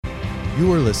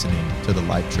You are listening to the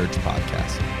Life Church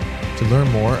podcast. To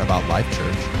learn more about Life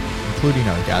Church, including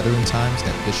our gathering times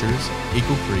at Fishers,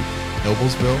 Eagle Creek,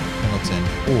 Noblesville, Hamilton,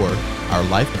 or our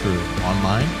Life Crew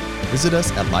online, visit us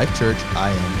at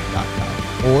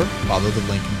lifechurchin.com or follow the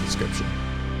link in the description.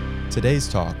 Today's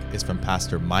talk is from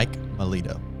Pastor Mike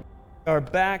Maleto. We are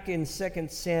back in 2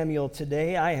 Samuel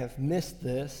today. I have missed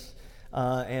this,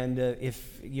 and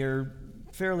if you're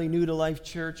fairly new to Life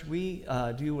Church, we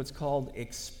do what's called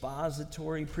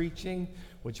expository preaching,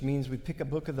 which means we pick a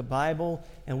book of the Bible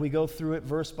and we go through it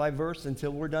verse by verse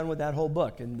until we're done with that whole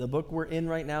book. And the book we're in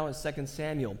right now is 2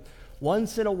 Samuel.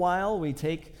 Once in a while, we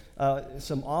take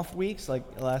some off weeks, like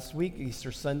last week,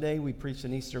 Easter Sunday, we preached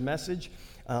an Easter message,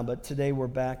 but today we're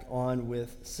back on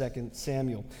with 2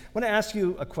 Samuel. I want to ask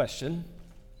you a question,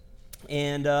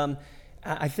 and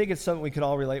I think it's something we could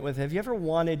all relate with. Have you ever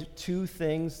wanted two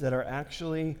things that are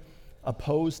actually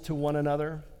opposed to one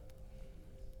another?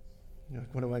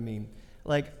 What do I mean?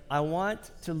 Like, I want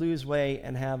to lose weight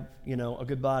and have, a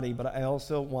good body, but I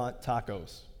also want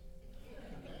tacos.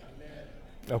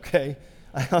 Okay?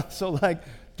 I also like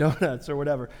donuts or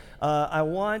whatever. I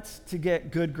want to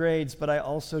get good grades, but I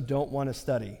also don't want to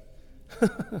study.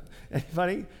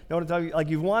 Anybody know what I'm talking about? Like,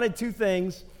 you've wanted two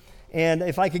things, and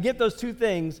if I could get those two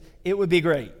things, it would be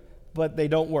great, but they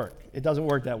don't work. It doesn't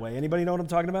work that way. Anybody know what I'm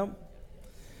talking about?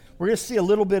 We're going to see a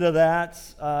little bit of that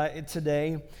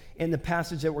today in the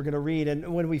passage that we're going to read.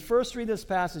 And when we first read this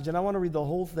passage, and I want to read the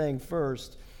whole thing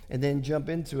first and then jump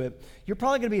into it, you're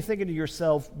probably going to be thinking to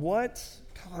yourself, what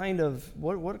kind of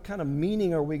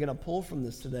meaning are we going to pull from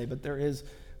this today? But there is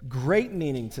great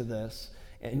meaning to this.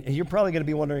 And you're probably going to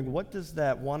be wondering, what does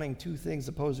that wanting two things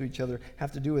opposed to each other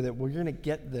have to do with it? We're going to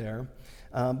get there.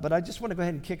 But I just want to go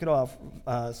ahead and kick it off.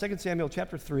 2 Samuel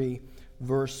chapter 3,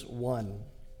 verse 1.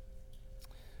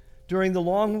 During the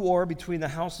long war between the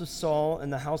house of Saul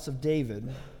and the house of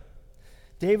David,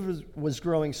 David was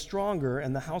growing stronger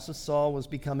and the house of Saul was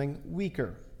becoming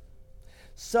weaker.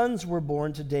 Sons were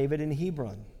born to David in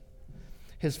Hebron.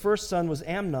 His first son was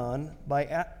Amnon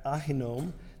by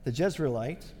Ahinoam, the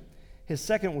Jezreelite. His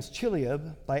second was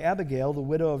Chileab by Abigail, the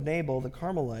widow of Nabal, the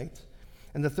Carmelite.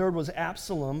 And the third was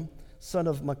Absalom, son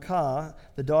of Maacah,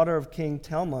 the daughter of King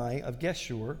Talmai of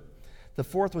Geshur. The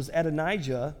fourth was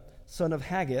Adonijah, son of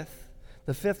Haggith.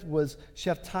 The fifth was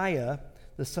Shephatiah,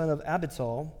 the son of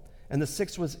Abital. And the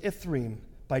sixth was Ithream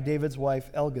by David's wife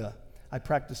Elga. I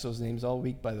practiced those names all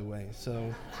week, by the way,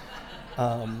 so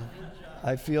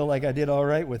I feel like I did all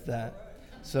right with that.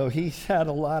 So he had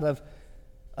a lot of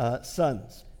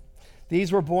sons.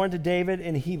 These were born to David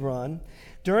in Hebron.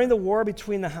 During the war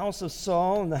between the house of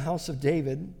Saul and the house of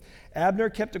David, Abner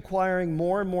kept acquiring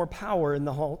more and more power in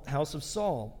the house of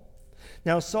Saul.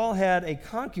 Now Saul had a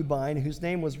concubine whose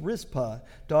name was Rizpah,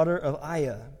 daughter of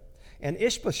Aiah. And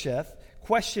Ishbosheth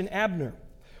questioned Abner,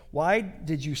 "Why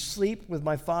did you sleep with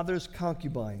my father's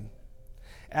concubine?"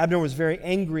 Abner was very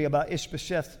angry about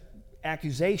Ishbosheth's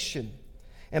accusation.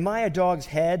 "Am I a dog's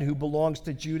head who belongs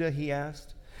to Judah?" he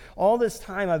asked. "All this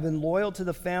time I've been loyal to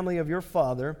the family of your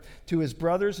father, to his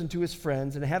brothers and to his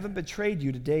friends, and haven't betrayed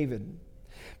you to David.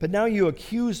 But now you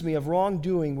accuse me of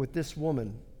wrongdoing with this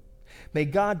woman. May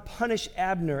God punish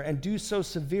Abner and do so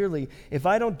severely if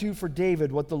I don't do for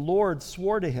David what the Lord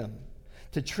swore to him,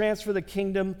 to transfer the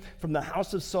kingdom from the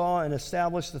house of Saul and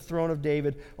establish the throne of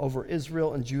David over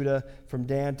Israel and Judah from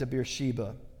Dan to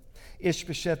Beersheba."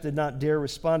 Ishbosheth did not dare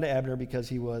respond to Abner because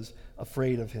he was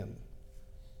afraid of him.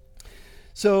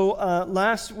 So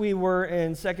last we were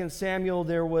in 2 Samuel,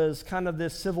 there was kind of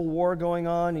this civil war going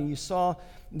on, and you saw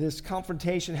this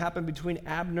confrontation happen between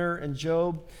Abner and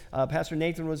Joab. Pastor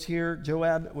Nathan was here.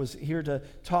 Joab was here to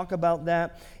talk about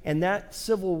that. And that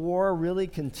civil war really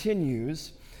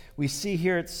continues. We see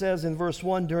here it says in verse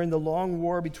 1, during the long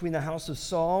war between the house of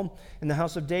Saul and the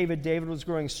house of David, David was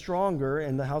growing stronger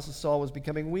and the house of Saul was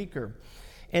becoming weaker.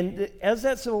 And as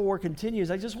that civil war continues,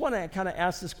 I just want to kind of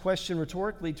ask this question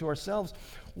rhetorically to ourselves.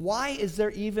 Why is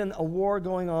there even a war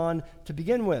going on to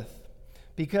begin with?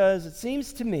 Because it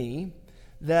seems to me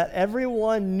that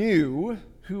everyone knew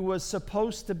who was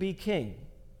supposed to be king.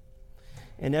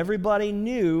 And everybody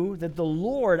knew that the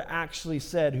Lord actually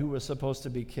said who was supposed to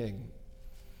be king.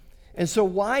 And so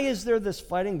why is there this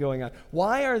fighting going on?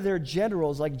 Why are there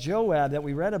generals like Joab that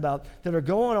we read about that are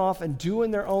going off and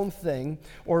doing their own thing,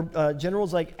 or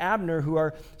generals like Abner who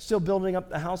are still building up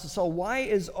the house of Saul? Why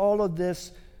is all of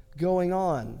this going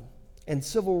on and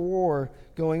civil war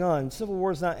going on? Civil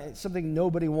war is not something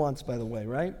nobody wants, by the way,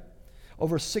 right?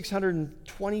 Over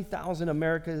 620,000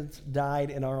 Americans died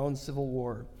in our own civil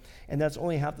war. And that's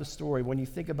only half the story. When you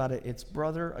think about it, it's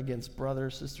brother against brother,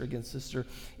 sister against sister.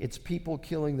 It's people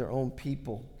killing their own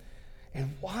people.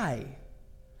 And why?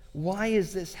 Why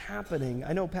is this happening?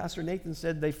 I know Pastor Nathan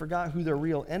said they forgot who their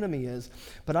real enemy is,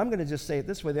 but I'm going to just say it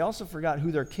this way. They also forgot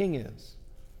who their king is.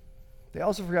 They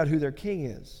also forgot who their king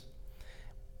is.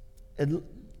 And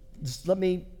just let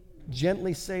me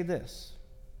gently say this.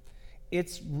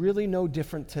 It's really no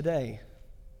different today.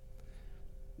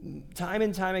 Time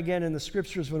and time again in the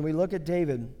scriptures, when we look at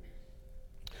David,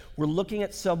 we're looking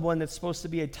at someone that's supposed to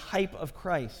be a type of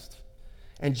Christ.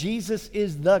 And Jesus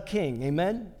is the king.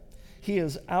 Amen? He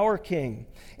is our king.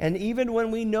 And even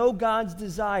when we know God's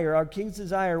desire, our king's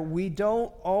desire, we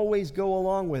don't always go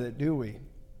along with it, do we?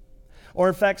 Or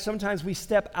in fact, sometimes we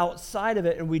step outside of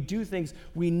it and we do things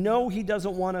we know he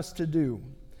doesn't want us to do.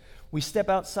 We step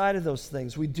outside of those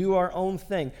things. We do our own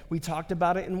thing. We talked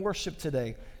about it in worship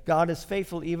today. God is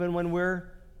faithful even when we're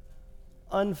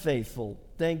unfaithful.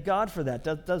 Thank God for that.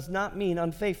 That does not mean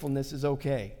unfaithfulness is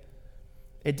okay.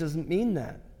 It doesn't mean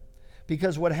that.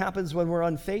 Because what happens when we're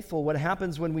unfaithful, what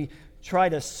happens when we try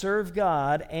to serve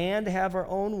God and have our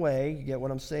own way, you get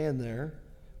what I'm saying there?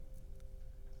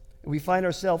 We find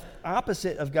ourselves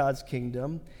opposite of God's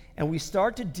kingdom, and we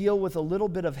start to deal with a little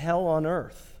bit of hell on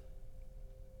earth.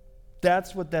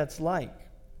 That's what that's like.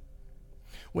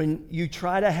 When you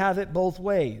try to have it both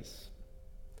ways,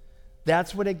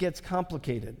 that's when it gets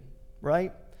complicated,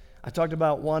 right? I talked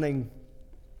about wanting,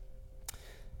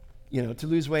 to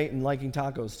lose weight and liking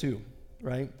tacos too,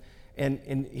 right?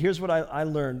 And here's what I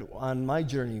learned on my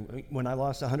journey when I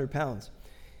lost 100 pounds.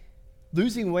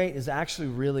 Losing weight is actually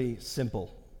really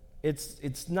simple.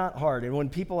 It's not hard. And when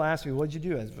people ask me, what'd you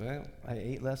do? I said, well, I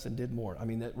ate less and did more. I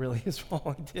mean, that really is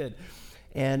all I did.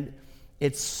 And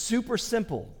it's super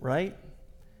simple, right?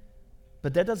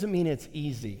 But that doesn't mean it's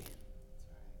easy.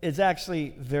 It's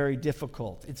actually very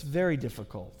difficult. It's very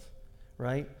difficult,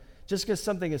 right? Just because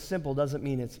something is simple doesn't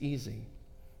mean it's easy.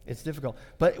 It's difficult.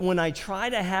 But when I try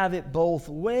to have it both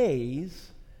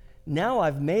ways, now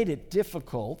I've made it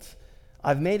difficult.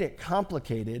 I've made it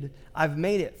complicated. I've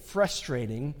made it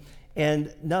frustrating.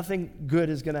 And nothing good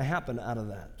is going to happen out of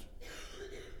that.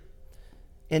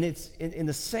 And it's in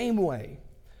the same way,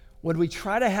 when we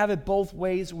try to have it both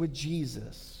ways with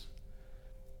Jesus,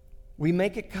 we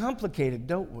make it complicated,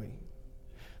 don't we?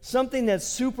 Something that's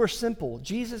super simple.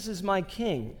 Jesus is my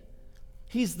king.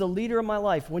 He's the leader of my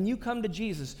life. When you come to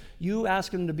Jesus, you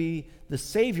ask him to be the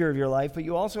Savior of your life, but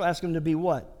you also ask him to be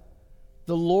what?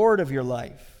 The Lord of your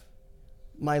life.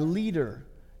 My leader.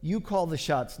 You call the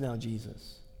shots now,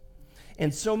 Jesus.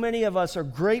 And so many of us are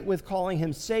great with calling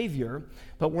him Savior,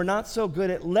 but we're not so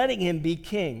good at letting him be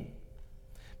king.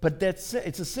 But it's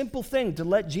a simple thing to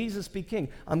let Jesus be king.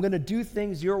 I'm going to do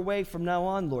things your way from now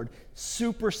on, Lord.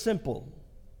 Super simple.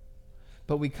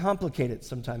 But we complicate it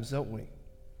sometimes, don't we?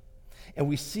 And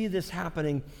we see this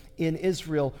happening in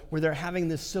Israel where they're having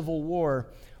this civil war.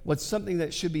 What's something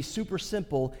that should be super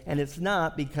simple, and it's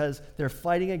not, because they're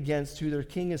fighting against who their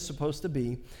king is supposed to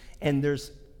be, and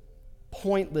there's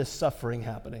pointless suffering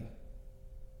happening.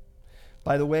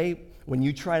 By the way, when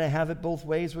you try to have it both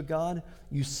ways with God,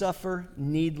 you suffer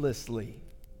needlessly.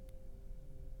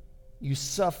 You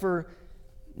suffer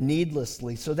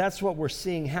needlessly. So that's what we're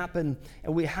seeing happen,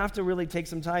 and we have to really take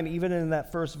some time, even in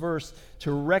that first verse,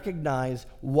 to recognize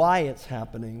why it's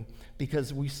happening,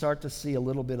 because we start to see a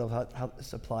little bit of how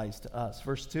this applies to us.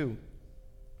 Verse 2.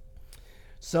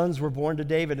 Sons were born to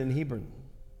David in Hebron.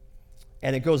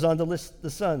 And it goes on to list the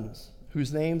sons,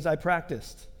 whose names I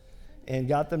practiced and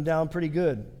got them down pretty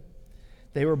good.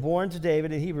 They were born to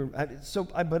David in Hebron.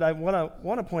 But I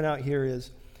want to point out here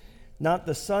is not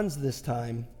the sons this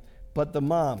time, but the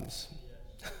moms.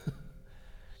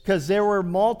 Because there were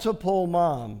multiple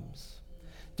moms.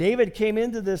 David came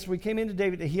into this, we came into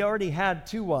David, he already had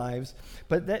 2 wives,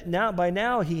 but by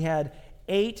now he had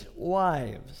 8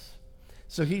 wives.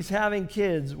 So he's having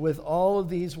kids with all of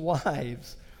these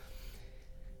wives.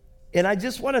 And I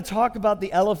just want to talk about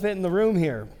the elephant in the room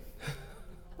here.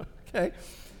 Okay?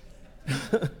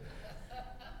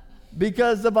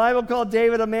 Because the Bible called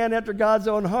David a man after God's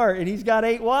own heart, and he's got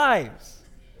 8 wives.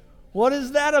 What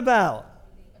is that about?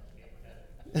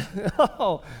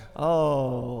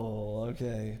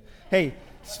 Okay. Hey,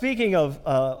 speaking of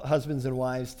husbands and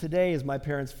wives, today is my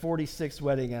parents' 46th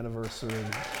wedding anniversary.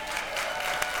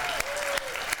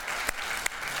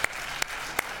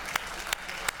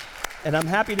 And I'm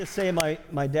happy to say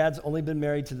my dad's only been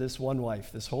married to this one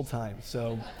wife this whole time.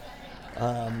 So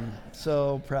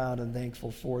so proud and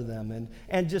thankful for them.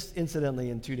 And just incidentally,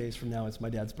 in 2 days from now, it's my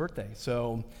dad's birthday.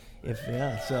 So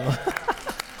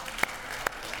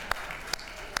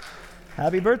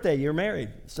happy birthday, you're married.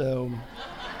 So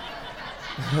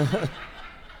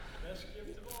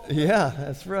yeah,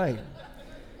 that's right.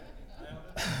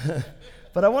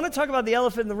 But I want to talk about the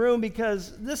elephant in the room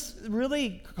because this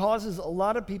really causes a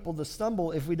lot of people to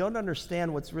stumble if we don't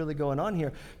understand what's really going on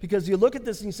here. Because you look at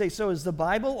this and you say, so is the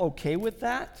Bible okay with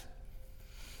that?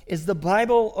 Is the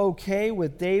Bible okay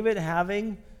with David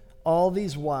having all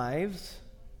these wives?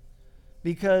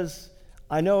 Because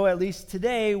I know at least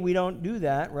today we don't do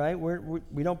that, right?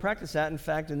 We don't practice that. In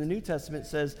fact, in the New Testament it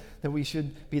says that we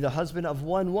should be the husband of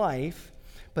one wife.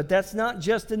 But that's not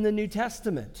just in the New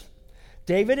Testament.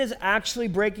 David is actually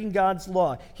breaking God's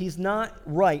law. He's not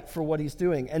right for what he's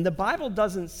doing. And the Bible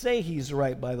doesn't say he's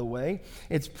right, by the way.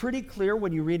 It's pretty clear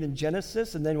when you read in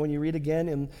Genesis and then when you read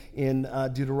again in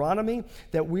Deuteronomy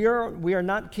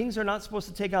that kings are not supposed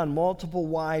to take on multiple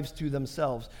wives to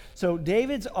themselves. So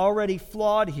David's already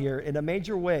flawed here in a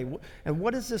major way. And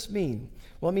what does this mean?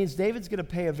 Well, it means David's going to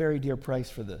pay a very dear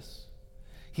price for this.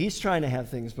 He's trying to have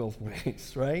things both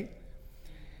ways, right?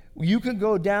 You can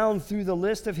go down through the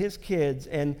list of his kids,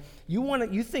 and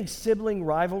you think sibling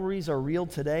rivalries are real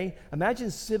today? Imagine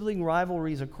sibling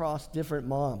rivalries across different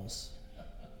moms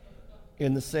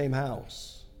in the same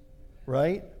house,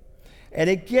 right? And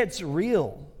it gets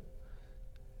real.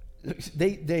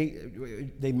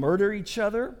 They murder each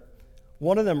other.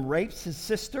 One of them rapes his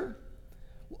sister.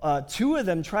 Two of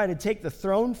them try to take the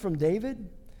throne from David.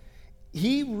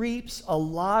 He reaps a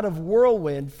lot of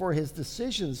whirlwind for his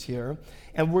decisions here,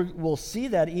 and we'll see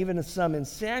that even in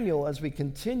Samuel as we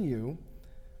continue,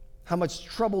 how much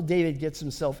trouble David gets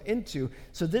himself into.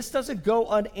 So this doesn't go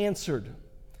unanswered.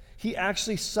 He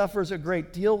actually suffers a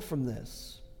great deal from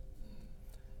this.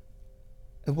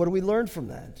 And what do we learn from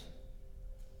that?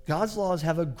 God's laws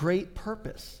have a great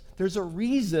purpose. There's a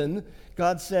reason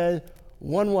God said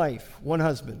one wife, one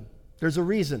husband. There's a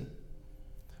reason.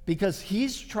 Because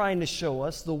he's trying to show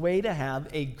us the way to have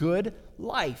a good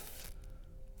life.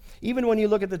 Even when you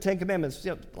look at the Ten Commandments,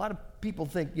 a lot of people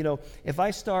think, if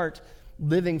I start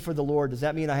living for the Lord, does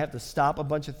that mean I have to stop a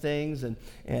bunch of things and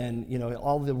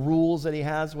all the rules that he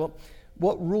has? Well,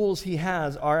 what rules he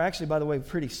has are actually, by the way,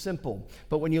 pretty simple.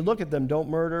 But when you look at them, don't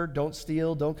murder, don't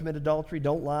steal, don't commit adultery,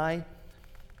 don't lie.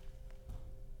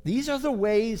 These are the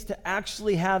ways to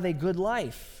actually have a good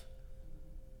life.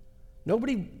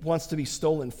 Nobody wants to be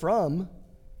stolen from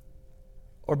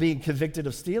or being convicted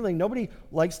of stealing. Nobody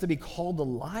likes to be called a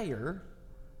liar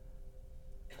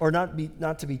or not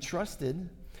to be trusted.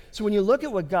 So when you look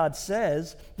at what God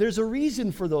says, there's a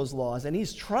reason for those laws, and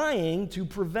he's trying to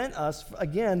prevent us,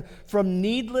 again, from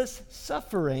needless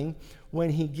suffering when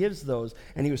he gives those.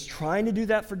 And he was trying to do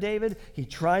that for David. He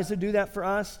tries to do that for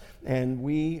us, and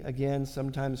we, again,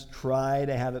 sometimes try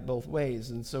to have it both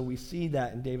ways. And so we see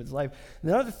that in David's life.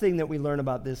 Another thing that we learn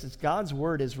about this is God's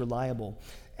word is reliable.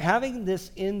 Having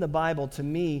this in the Bible, to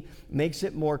me, makes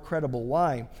it more credible.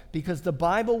 Why? Because the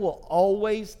Bible will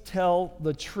always tell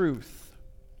the truth.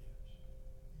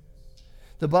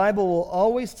 The Bible will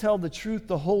always tell the truth,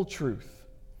 the whole truth.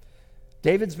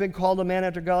 David's been called a man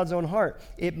after God's own heart.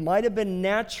 It might have been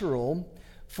natural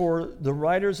for the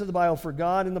writers of the Bible, for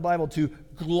God in the Bible, to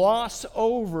gloss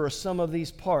over some of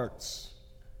these parts.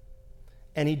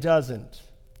 And he doesn't.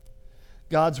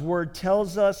 God's word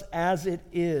tells us as it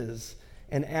is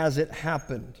and as it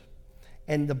happened.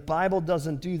 And the Bible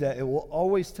doesn't do that. It will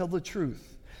always tell the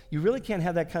truth. You really can't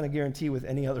have that kind of guarantee with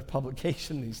any other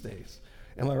publication these days.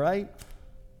 Am I right?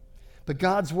 But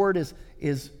God's word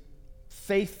is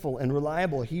faithful and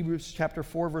reliable. Hebrews chapter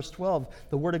 4, verse 12.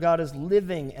 The word of God is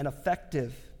living and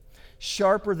effective,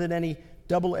 sharper than any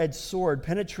double-edged sword,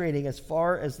 penetrating as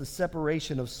far as the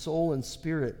separation of soul and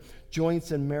spirit,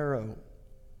 joints and marrow.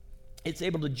 It's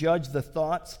able to judge the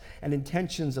thoughts and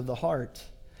intentions of the heart.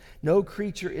 No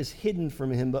creature is hidden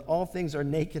from him, but all things are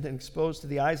naked and exposed to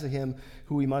the eyes of him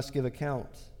who we must give account.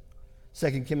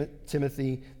 2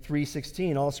 Timothy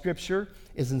 3:16, all scripture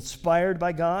is inspired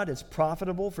by God. It's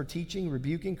profitable for teaching,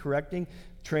 rebuking, correcting,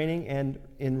 training, and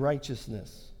in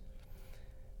righteousness.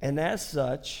 And as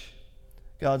such,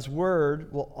 God's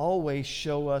word will always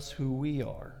show us who we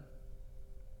are.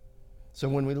 So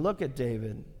when we look at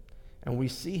David and we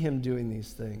see him doing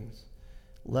these things,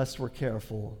 lest we're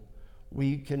careful,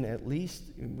 we can at least,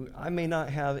 I may not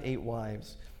have 8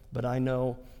 wives, but I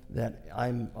know that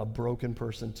I'm a broken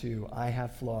person too. I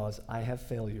have flaws. I have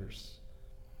failures.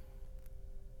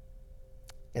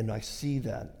 And I see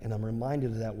that, and I'm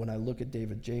reminded of that when I look at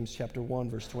David. James chapter 1,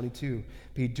 verse 22.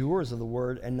 Be doers of the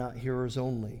word and not hearers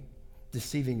only,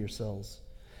 deceiving yourselves.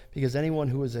 Because anyone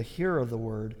who is a hearer of the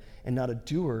word and not a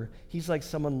doer, he's like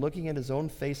someone looking at his own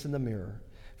face in the mirror.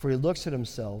 For he looks at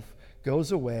himself,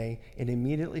 goes away, and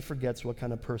immediately forgets what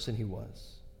kind of person he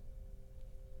was.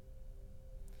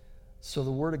 So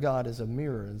the Word of God is a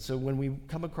mirror. And so when we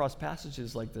come across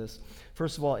passages like this,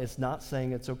 first of all, it's not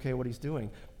saying it's okay what he's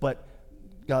doing, but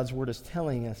God's Word is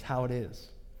telling us how it is.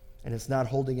 And it's not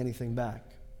holding anything back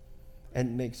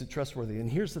and makes it trustworthy.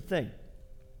 And here's the thing.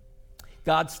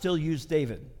 God still used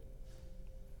David.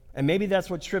 And maybe that's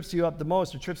what trips you up the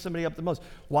most or trips somebody up the most.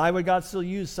 Why would God still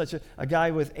use such a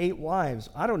guy with 8 wives?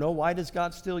 I don't know. Why does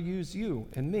God still use you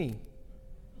and me?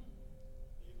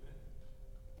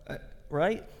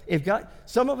 Right? If God,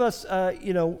 some of us,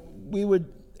 we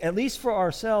would, at least for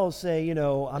ourselves, say,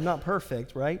 I'm not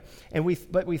perfect, right?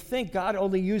 But we think God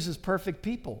only uses perfect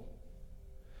people.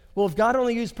 Well, if God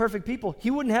only used perfect people,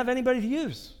 he wouldn't have anybody to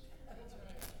use.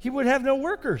 He would have no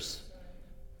workers.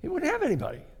 He wouldn't have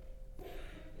anybody.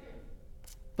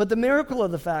 But the miracle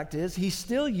of the fact is, he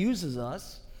still uses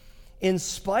us. In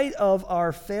spite of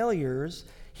our failures,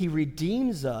 he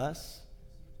redeems us.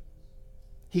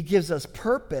 He gives us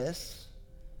purpose.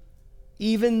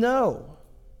 Even though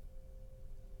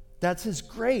that's his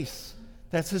grace,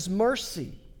 that's his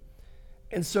mercy.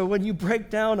 And so when you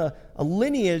break down a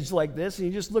lineage like this and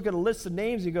you just look at a list of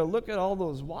names, you go, look at all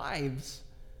those wives.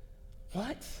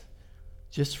 What?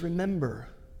 Just remember,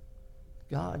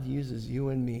 God uses you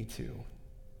and me too.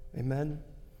 Amen?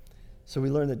 So we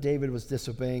learn that David was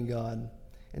disobeying God,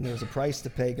 and there was a price to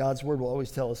pay. God's word will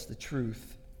always tell us the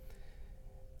truth.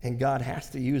 And God has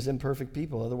to use imperfect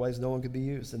people, otherwise no one could be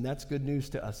used. And that's good news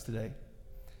to us today.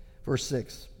 Verse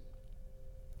 6.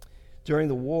 During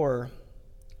the war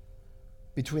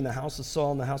between the house of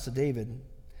Saul and the house of David,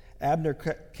 Abner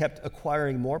kept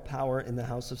acquiring more power in the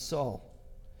house of Saul.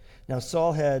 Now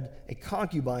Saul had a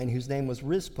concubine whose name was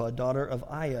Rizpah, daughter of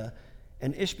Aiah,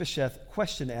 and Ishbosheth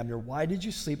questioned Abner, "Why did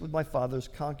you sleep with my father's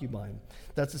concubine?"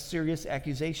 That's a serious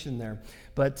accusation there.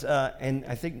 But, and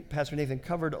I think Pastor Nathan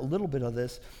covered a little bit of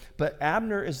this, but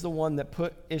Abner is the one that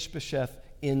put Ishbosheth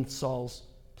in Saul's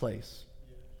place.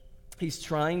 He's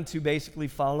trying to basically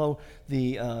follow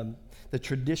the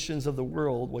traditions of the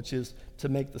world, which is to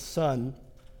make the son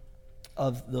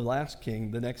of the last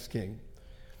king the next king.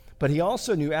 But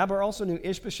Abner also knew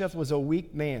Ishbosheth was a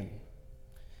weak man.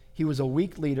 He was a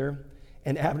weak leader,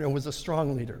 and Abner was a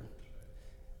strong leader.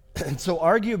 And so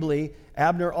arguably,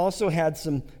 Abner also had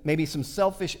maybe some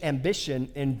selfish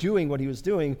ambition in doing what he was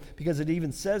doing, because it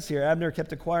even says here, Abner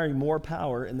kept acquiring more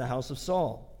power in the house of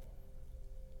Saul.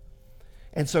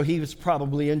 And so he was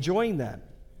probably enjoying that,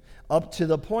 up to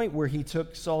the point where he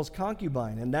took Saul's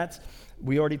concubine. And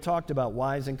we already talked about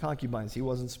wives and concubines. He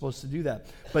wasn't supposed to do that.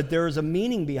 But there is a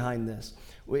meaning behind this.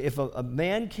 If a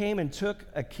man came and took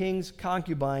a king's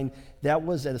concubine, that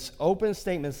was an open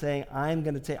statement saying, I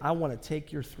want to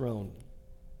take your throne.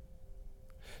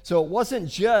 So it wasn't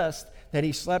just that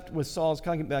he slept with Saul's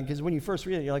concubine, because when you first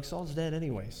read it, you're like, Saul's dead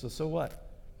anyway, so what?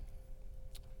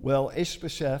 Well,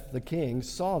 Ishbosheth, the king,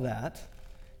 saw that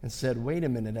and said, wait a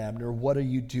minute, Abner, what are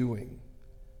you doing?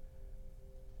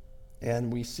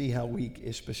 And we see how weak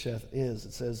Ishbosheth is.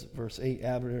 It says, verse 8,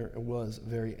 Abner was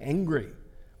very angry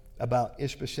about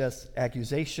Ishbosheth's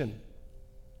accusation.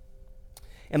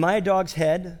 Am I a dog's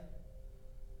head?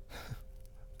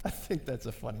 I think that's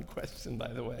a funny question, by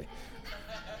the way.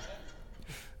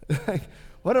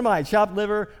 What am I, chopped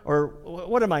liver? Or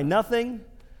what am I, nothing?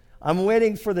 I'm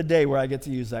waiting for the day where I get to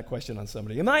use that question on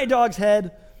somebody. Am I a dog's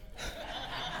head?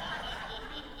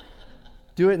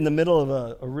 Do it in the middle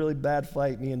of a really bad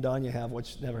fight me and Danya have,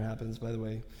 which never happens, by the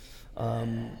way.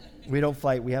 We don't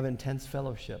fight. We have intense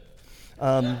fellowship.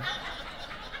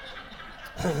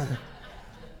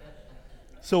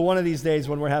 So one of these days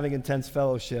when we're having intense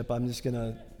fellowship, I'm just going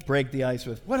to break the ice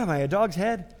with, what am I, a dog's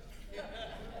head?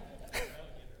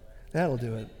 That'll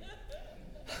do it.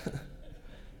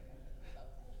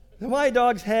 Am I a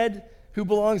dog's head who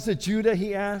belongs to Judah,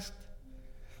 he asked.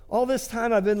 All this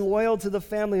time I've been loyal to the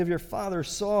family of your father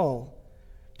Saul,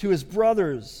 to his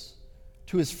brothers,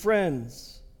 to his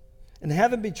friends, and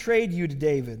haven't betrayed you to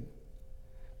David.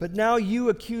 But now you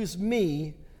accuse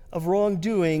me of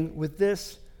wrongdoing with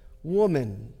this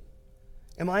woman.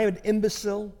 Am I an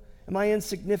imbecile? Am I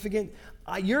insignificant?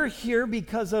 You're here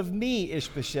because of me,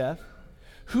 Ishbosheth.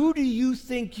 Who do you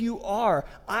think you are?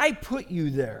 I put you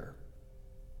there.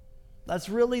 That's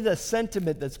really the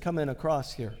sentiment that's coming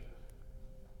across here,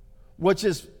 which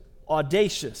is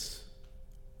audacious,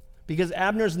 because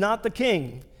Abner's not the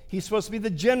king. He's supposed to be the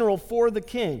general for the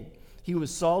king. He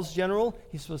was Saul's general.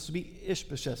 He's supposed to be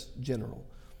Ishbosheth's general.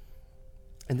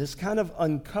 And this kind of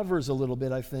uncovers a little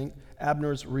bit, I think,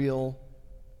 Abner's real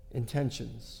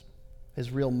intentions, his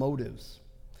real motives.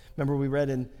 Remember we read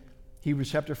in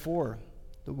Hebrews chapter 4,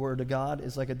 the word of God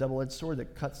is like a double-edged sword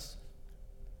that cuts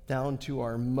down to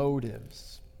our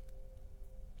motives.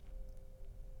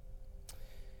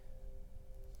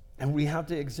 And we have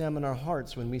to examine our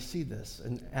hearts when we see this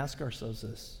and ask ourselves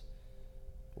this: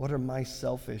 what are my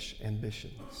selfish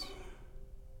ambitions?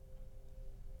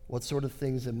 What sort of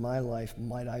things in my life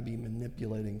might I be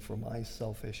manipulating for my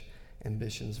selfish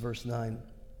ambitions? Verse 9.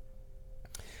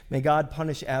 May God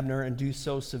punish Abner and do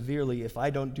so severely if I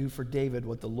don't do for David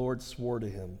what the Lord swore to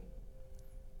him.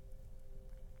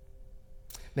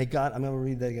 I'm going to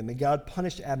read that again. May God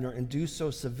punish Abner and do so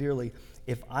severely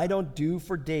if I don't do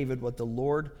for David what the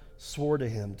Lord swore to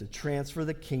him, to transfer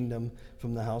the kingdom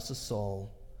from the house of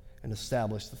Saul and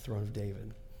establish the throne of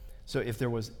David. So if there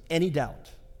was any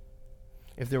doubt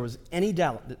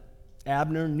that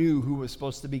Abner knew who was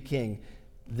supposed to be king,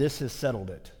 this has settled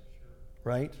it,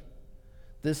 right?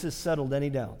 This has settled any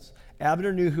doubts.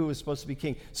 Abner knew who was supposed to be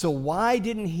king. So why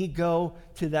didn't he go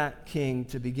to that king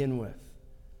to begin with?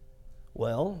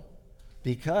 Well,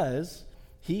 because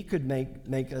he could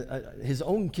make his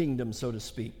own kingdom, so to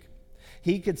speak.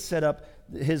 He could set up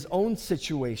his own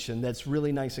situation that's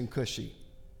really nice and cushy,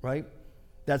 right?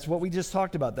 That's what we just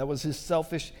talked about. That was his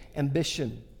selfish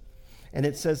ambition. And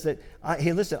it says that,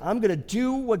 hey, listen, I'm going to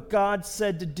do what God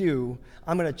said to do.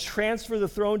 I'm going to transfer the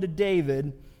throne to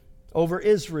David over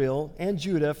Israel and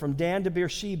Judah from Dan to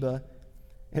Beersheba.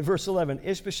 In verse 11,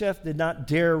 Ishbosheth did not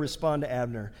dare respond to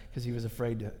Abner because he was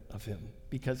afraid of him.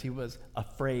 Because he was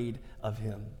afraid of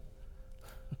him.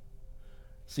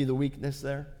 See the weakness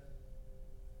there?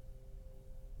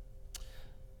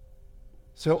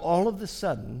 So all of a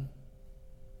sudden,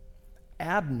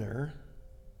 Abner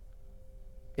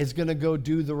is going to go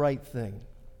do the right thing.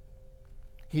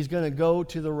 He's going to go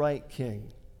to the right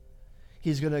king.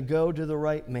 He's going to go to the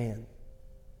right man.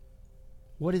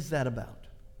 What is that about?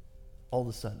 All of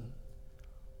a sudden.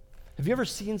 Have you ever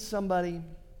seen somebody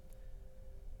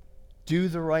do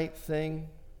the right thing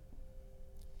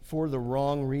for the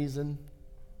wrong reason?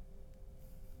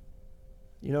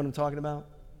 You know what I'm talking about?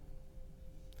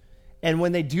 And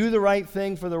when they do the right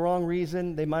thing for the wrong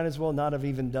reason, they might as well not have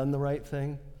even done the right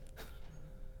thing.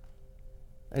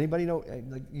 Anybody know?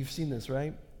 Like, you've seen this,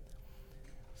 right?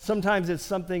 Sometimes it's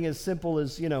something as simple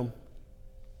as, your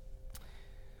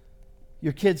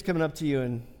kid's coming up to you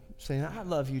and saying, "I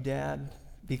love you, Dad,"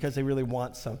 because they really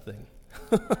want something.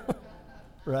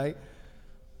 Right?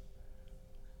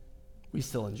 We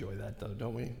still enjoy that, though,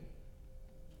 don't we?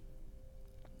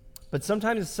 But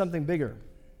sometimes it's something bigger.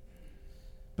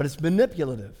 But it's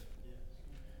manipulative.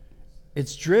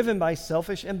 It's driven by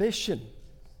selfish ambition.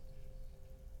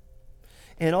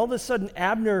 And all of a sudden,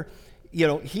 Abner,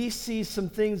 he sees some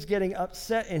things getting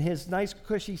upset in his nice,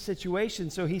 cushy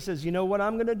situation. So he says, you know what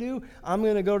I'm going to do? I'm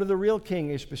going to go to the real king,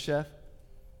 Ishbosheth.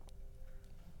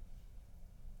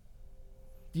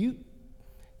 Can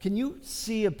you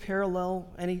see a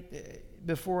parallel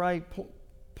before I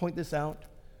point this out?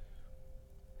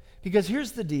 Because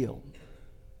here's the deal.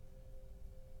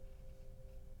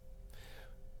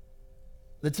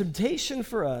 The temptation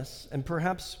for us, and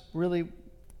perhaps really,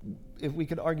 if we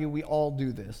could argue we all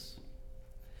do this,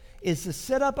 is to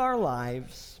set up our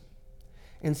lives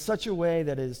in such a way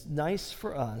that is nice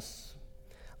for us.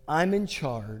 I'm in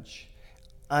charge.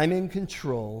 I'm in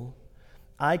control.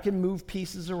 I can move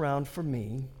pieces around for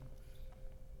me.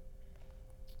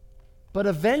 But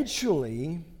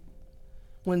eventually,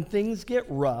 when things get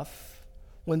rough,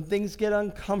 when things get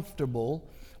uncomfortable,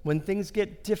 when things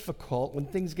get difficult, when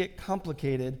things get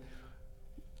complicated,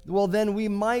 well, then we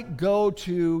might go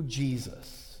to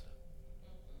Jesus.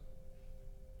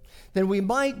 Then we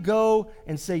might go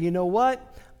and say, you know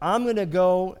what? I'm going to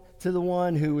go to the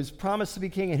one who was promised to be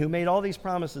king and who made all these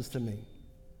promises to me.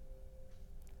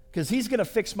 Because he's going to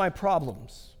fix my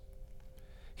problems.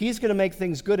 He's going to make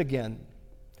things good again.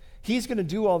 He's going to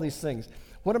do all these things.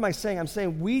 What am I saying? I'm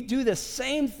saying we do the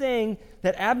same thing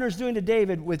that Abner's doing to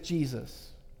David with Jesus.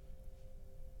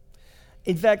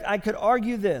 In fact, I could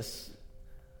argue this.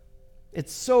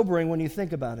 It's sobering when you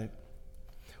think about it.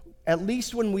 At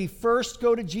least when we first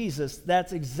go to Jesus,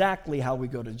 that's exactly how we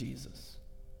go to Jesus.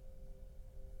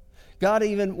 God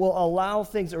even will allow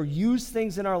things or use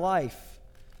things in our life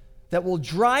that will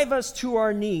drive us to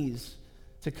our knees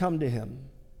to come to him.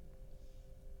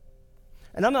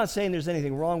 And I'm not saying there's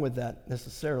anything wrong with that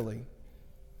necessarily.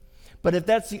 But if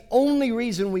that's the only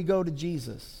reason we go to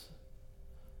Jesus,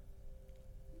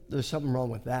 there's something wrong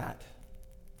with that.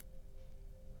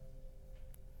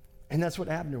 And that's what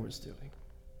Abner was doing.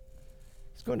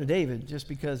 He's going to David just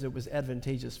because it was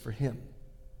advantageous for him.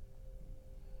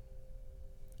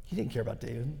 He didn't care about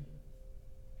David.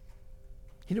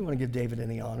 He didn't want to give David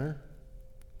any honor.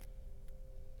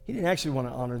 He didn't actually want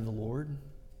to honor the Lord.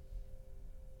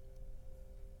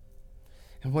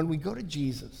 And when we go to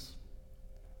Jesus,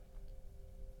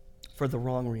 for the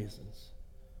wrong reasons.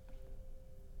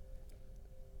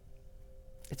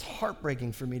 It's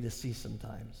heartbreaking for me to see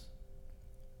sometimes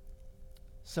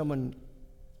someone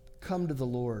come to the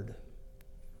Lord,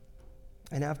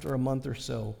 and after a month or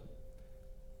so,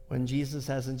 when Jesus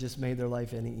hasn't just made their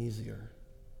life any easier,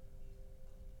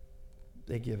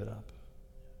 they give it up.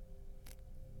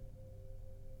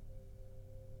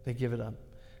 They give it up.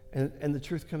 And the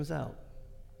truth comes out.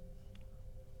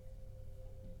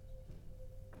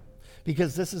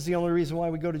 Because this is the only reason why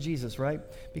we go to Jesus, right?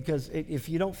 Because if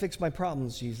you don't fix my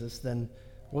problems, Jesus, then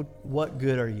what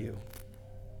good are you?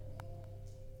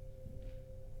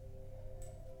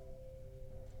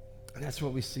 And that's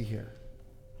what we see here.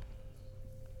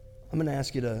 I'm going to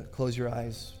ask you to close your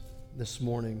eyes this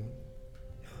morning.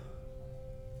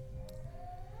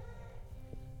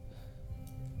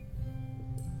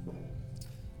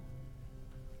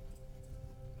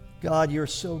 God, you're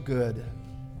so good.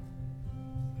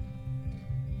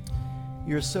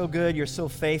 You're so good. You're so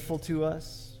faithful to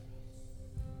us.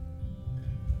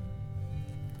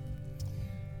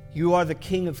 You are the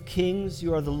King of Kings.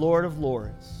 You are the Lord of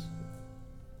Lords.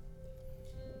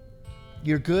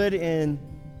 You're good in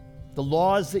the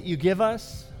laws that you give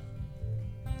us.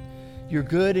 You're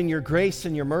good in your grace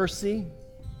and your mercy.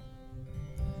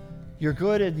 You're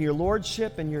good in your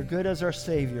lordship, and you're good as our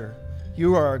Savior.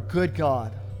 You are a good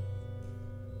God.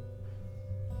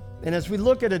 And as we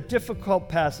look at a difficult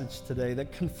passage today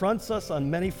that confronts us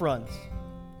on many fronts,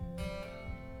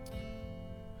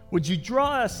 would you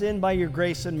draw us in by your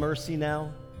grace and mercy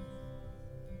now?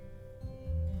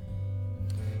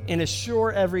 And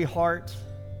assure every heart,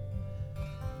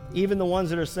 even the ones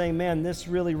that are saying, man, this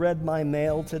really read my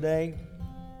mail today,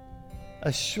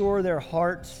 assure their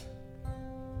heart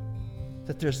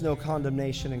that there's no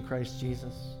condemnation in Christ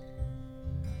Jesus.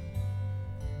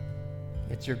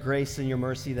 It's your grace and your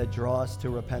mercy that draw us to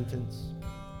repentance.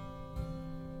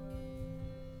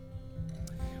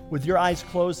 With your eyes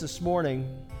closed this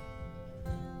morning,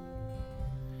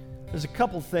 there's a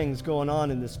couple things going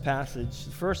on in this passage.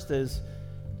 The first is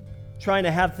trying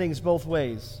to have things both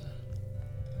ways.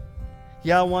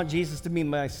 Yeah, I want Jesus to be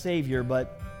my Savior,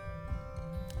 but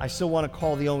I still want to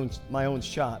call my own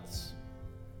shots.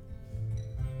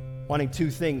 Wanting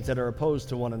two things that are opposed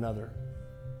to one another.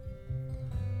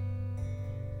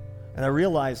 And I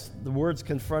realized the words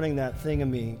confronting that thing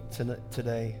in me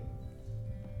today,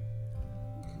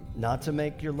 not to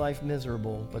make your life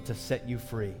miserable, but to set you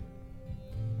free. You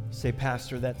say,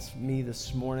 Pastor, that's me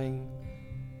this morning.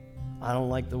 I don't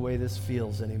like the way this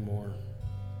feels anymore.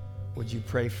 Would you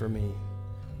pray for me?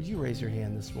 Would you raise your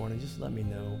hand this morning? Just let me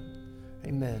know.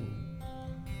 Amen.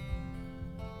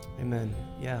 Amen.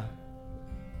 Yeah.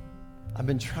 I've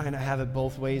been trying to have it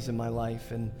both ways in my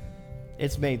life, and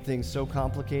it's made things so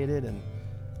complicated, and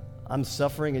I'm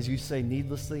suffering, as you say,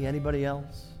 needlessly. Anybody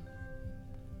else?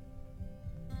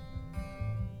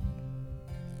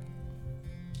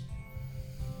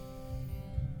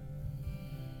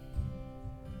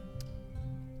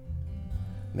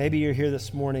 Maybe you're here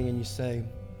this morning and you say,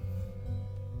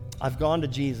 I've gone to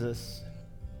Jesus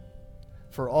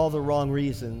for all the wrong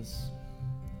reasons,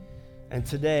 and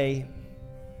today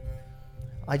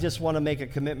I just want to make a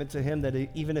commitment to him that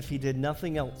even if he did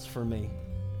nothing else for me,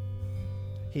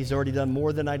 he's already done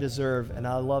more than I deserve, and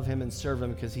I love him and serve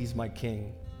him because he's my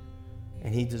king,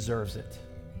 and he deserves it.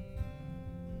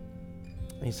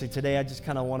 And you say, today I just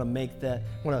kind of want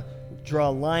to draw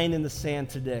a line in the sand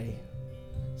today.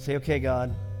 Say, okay,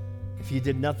 God, if you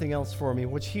did nothing else for me,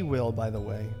 which he will, by the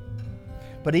way,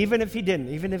 but even if he didn't,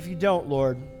 even if you don't,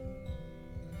 Lord,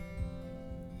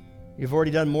 you've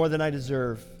already done more than I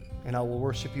deserve, and I will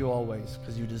worship you always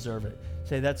because you deserve it.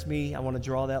 Say, that's me. I want to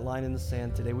draw that line in the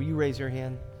sand today. Will you raise your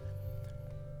hand?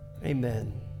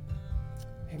 Amen.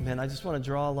 Amen. I just want to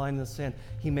draw a line in the sand.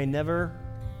 He may never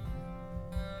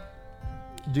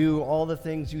do all the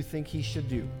things you think he should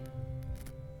do,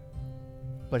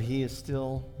 but he is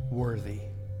still worthy.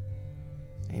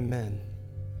 Amen.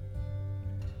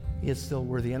 He is still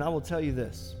worthy. And I will tell you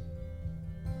this.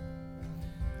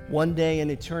 One day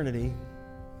in eternity,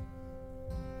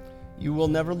 you will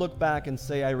never look back and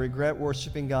say, I regret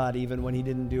worshiping God even when he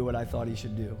didn't do what I thought he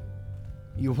should do.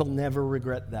 You will never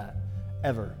regret that,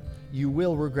 ever. You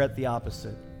will regret the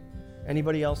opposite.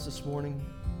 Anybody else this morning?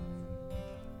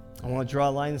 I want to draw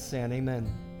a line in the sand.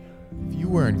 Amen. If you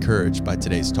were encouraged by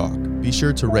today's talk, be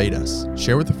sure to rate us,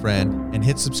 share with a friend, and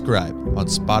hit subscribe on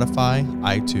Spotify,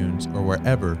 iTunes, or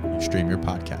wherever you stream your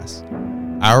podcasts.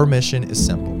 Our mission is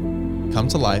simple. Come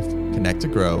to life, connect to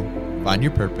grow, find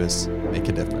your purpose, make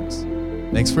a difference.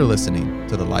 Thanks for listening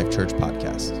to the Life Church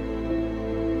Podcast.